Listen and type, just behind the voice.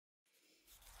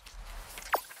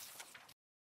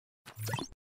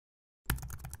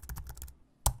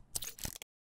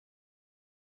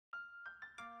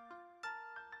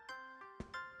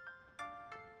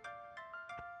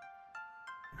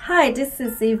Hi, this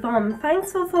is Yvonne.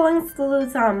 Thanks for following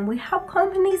Sogou. We help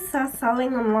companies start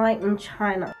selling online in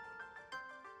China.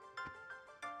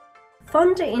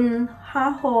 Founded in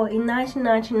Hohhot in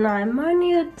 1999,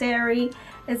 Mengniu Dairy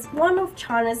is one of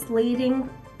China's leading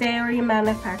dairy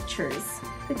manufacturers.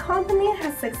 The company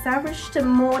has established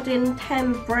more than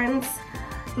 10 brands,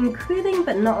 including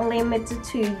but not limited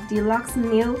to Deluxe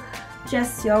Milk,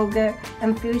 Just Yogurt,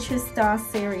 and Future Star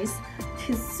series,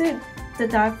 to suit the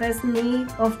diverse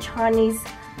needs of Chinese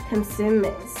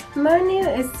consumers.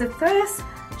 Mengniu is the first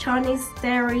Chinese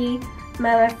dairy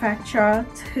manufacturer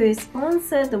to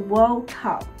sponsor the World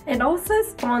Cup. It also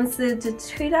sponsored the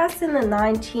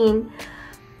 2019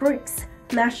 BRICS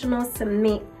National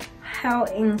Summit held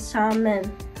in Xiamen.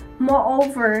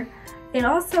 Moreover, it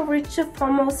also reached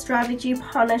formal strategy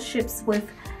partnerships with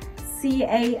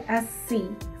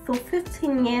CASC for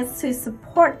 15 years to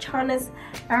support China's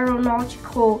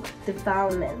aeronautical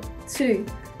development. 2.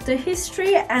 The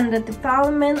history and the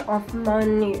development of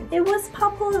Mengniu. It was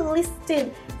publicly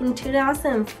listed in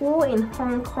 2004 in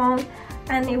Hong Kong,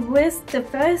 and it was the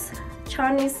first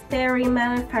Chinese dairy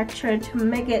manufacturer to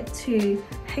make it to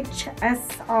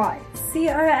HSI.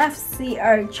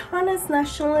 COFCO, China's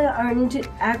nationally owned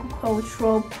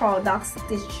agricultural products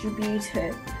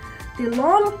distributor. The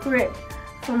Long Grip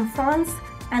from France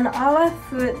and Olive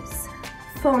Foods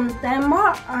from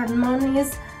Denmark are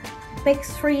Mengniu's Big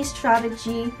Three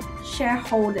strategy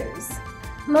shareholders.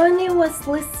 Mengniu was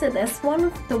listed as one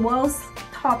of the world's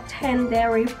top 10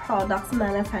 dairy products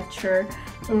manufacturers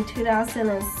in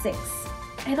 2006.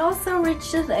 It also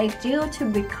reached a deal to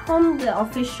become the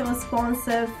official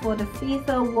sponsor for the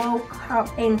FIFA World Cup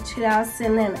in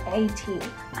 2018.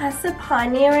 As a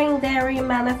pioneering dairy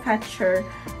manufacturer,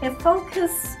 it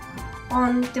focused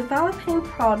on developing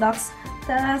products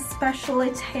that are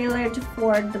specially tailored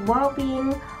for the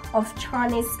well-being of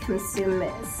Chinese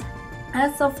consumers.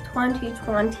 As of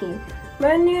 2020,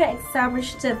 Mengniu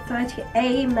established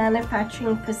 38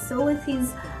 manufacturing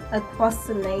facilities across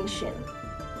the nation.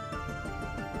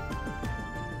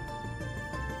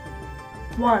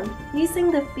 1.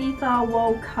 Using the FIFA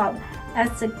World Cup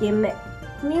as a gimmick.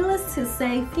 Needless to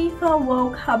say, FIFA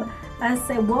World Cup as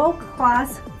a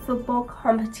world-class football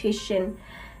competition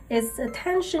is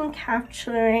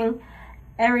attention-capturing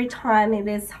every time it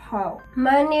is held.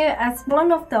 Mengniu, as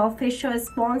one of the official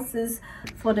sponsors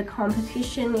for the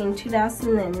competition in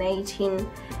 2018,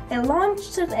 it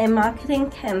launched a marketing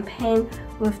campaign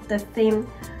with the theme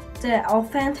 "The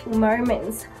Authentic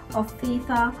Moments of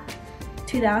FIFA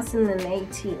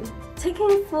 2018."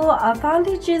 Taking full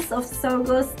advantages of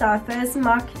Sogou's diverse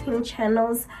marketing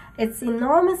channels, its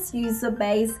enormous user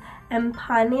base, and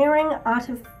pioneering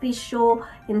artificial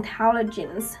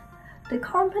intelligence, the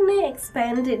company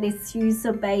expanded its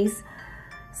user base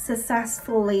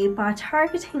successfully by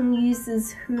targeting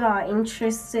users who are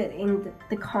interested in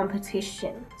the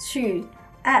competition. 2.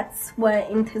 Ads were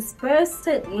interspersed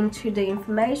into the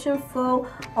information flow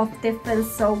of different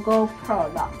Sogou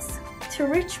products. To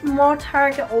reach more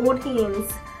target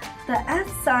audience, the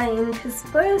ads are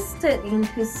interspersed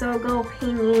into Sogou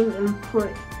Pinyin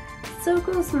input,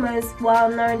 Sogou's most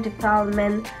well-known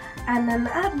development, and an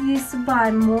app used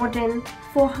by more than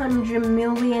 400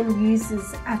 million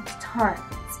users at the time.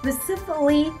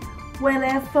 Specifically,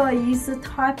 whenever a user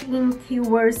types in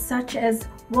keywords such as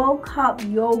World Cup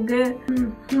yogurt,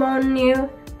 Mengniu,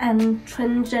 and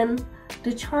Chunzhen,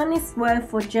 the Chinese word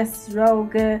for just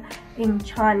yogurt in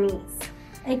Chinese,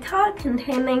 a card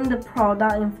containing the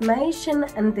product information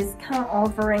and discount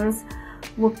offerings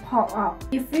will pop up.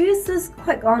 If users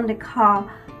click on the card,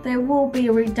 they will be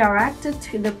redirected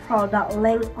to the product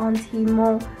link on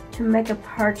Tmall to make a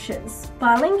purchase.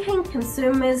 By linking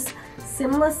consumers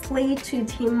seamlessly to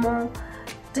Tmall,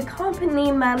 the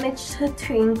company managed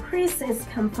to increase its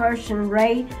conversion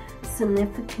rate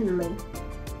significantly.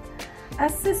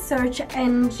 As a search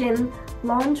engine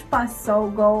launched by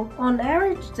Sogou, on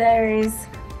average there is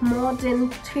more than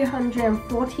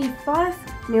 245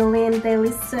 million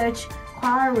daily search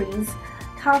queries,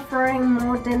 covering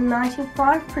more than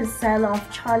 95%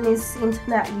 of Chinese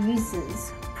internet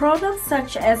users. Products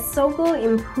such as Sogou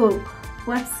Input,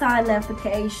 website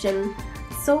navigation,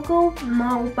 Sogou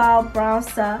mobile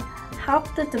browser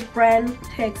helped the brand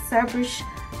to establish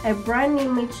a brand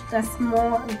image that's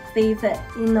more vivid,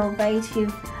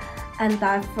 innovative, and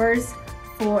diverse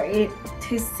for it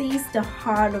to seize the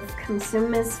heart of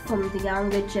consumers from the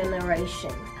younger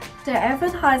generation. The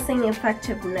advertising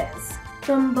effectiveness.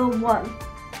 Number 1.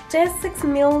 There's 6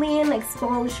 million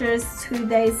exposures 2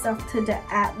 days after the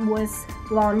ad was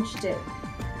launched.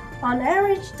 On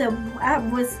average, the app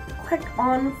was clicked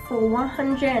on for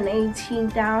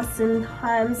 118,000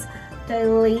 times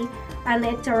daily, and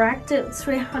it directed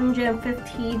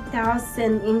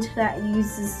 350,000 internet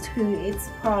users to its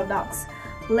products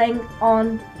linked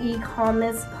on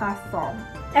e-commerce platform.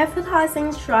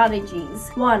 Advertising strategies.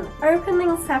 1.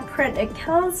 Opening separate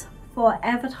accounts for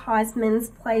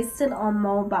advertisements placed on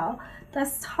mobile,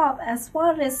 desktop, as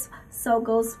well as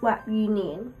Sogou's web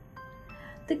union.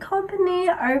 The company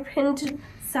opened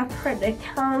separate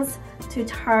accounts to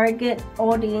target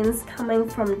audience coming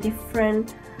from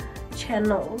different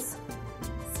channels.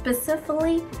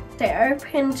 Specifically, they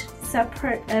opened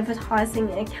separate advertising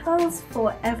accounts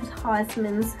for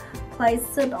advertisements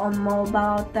placed on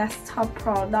mobile desktop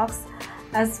products,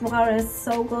 as well as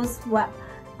Sogou's web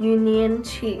union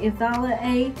to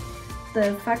evaluate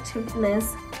the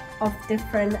effectiveness of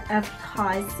different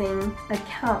advertising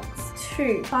accounts.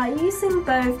 2. By using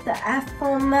both the app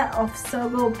format of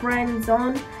Sogou Brand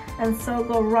Zone and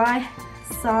Sogou Right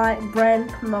Side brand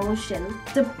promotion.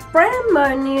 The brand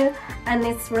Mengniu and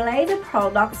its related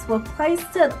products were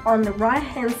placed on the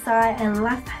right-hand side and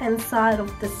left-hand side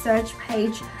of the search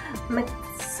page,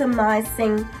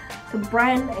 maximizing the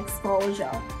brand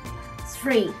exposure.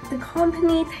 3. The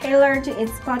company tailored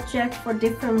its budget for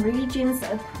different regions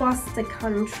across the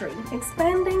country,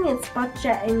 expanding its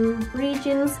budget in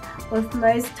regions with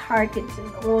most targeted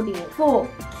audience. 4.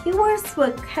 Keywords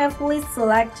were carefully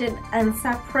selected and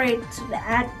separate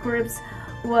ad groups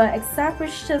were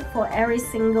established for every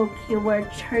single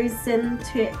keyword chosen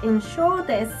to ensure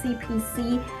their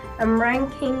CPC and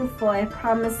ranking for a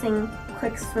promising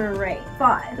click-through rate.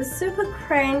 5. The Super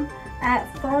Crane ad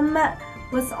format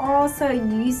was also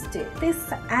used.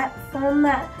 This ad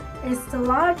format is the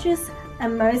largest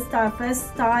and most diverse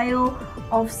style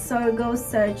of Sogou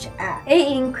search ad.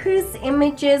 It includes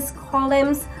images,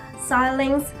 columns,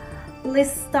 sidelinks,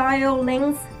 list style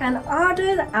links, and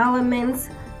other elements,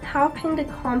 helping the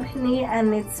company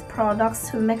and its products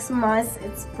to maximize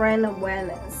its brand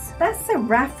awareness. That's a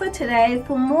wrap for today.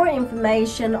 For more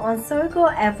information on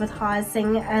Sogou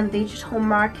advertising and digital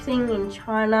marketing in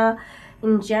China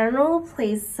in general,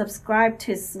 please subscribe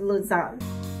to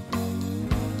Luzon.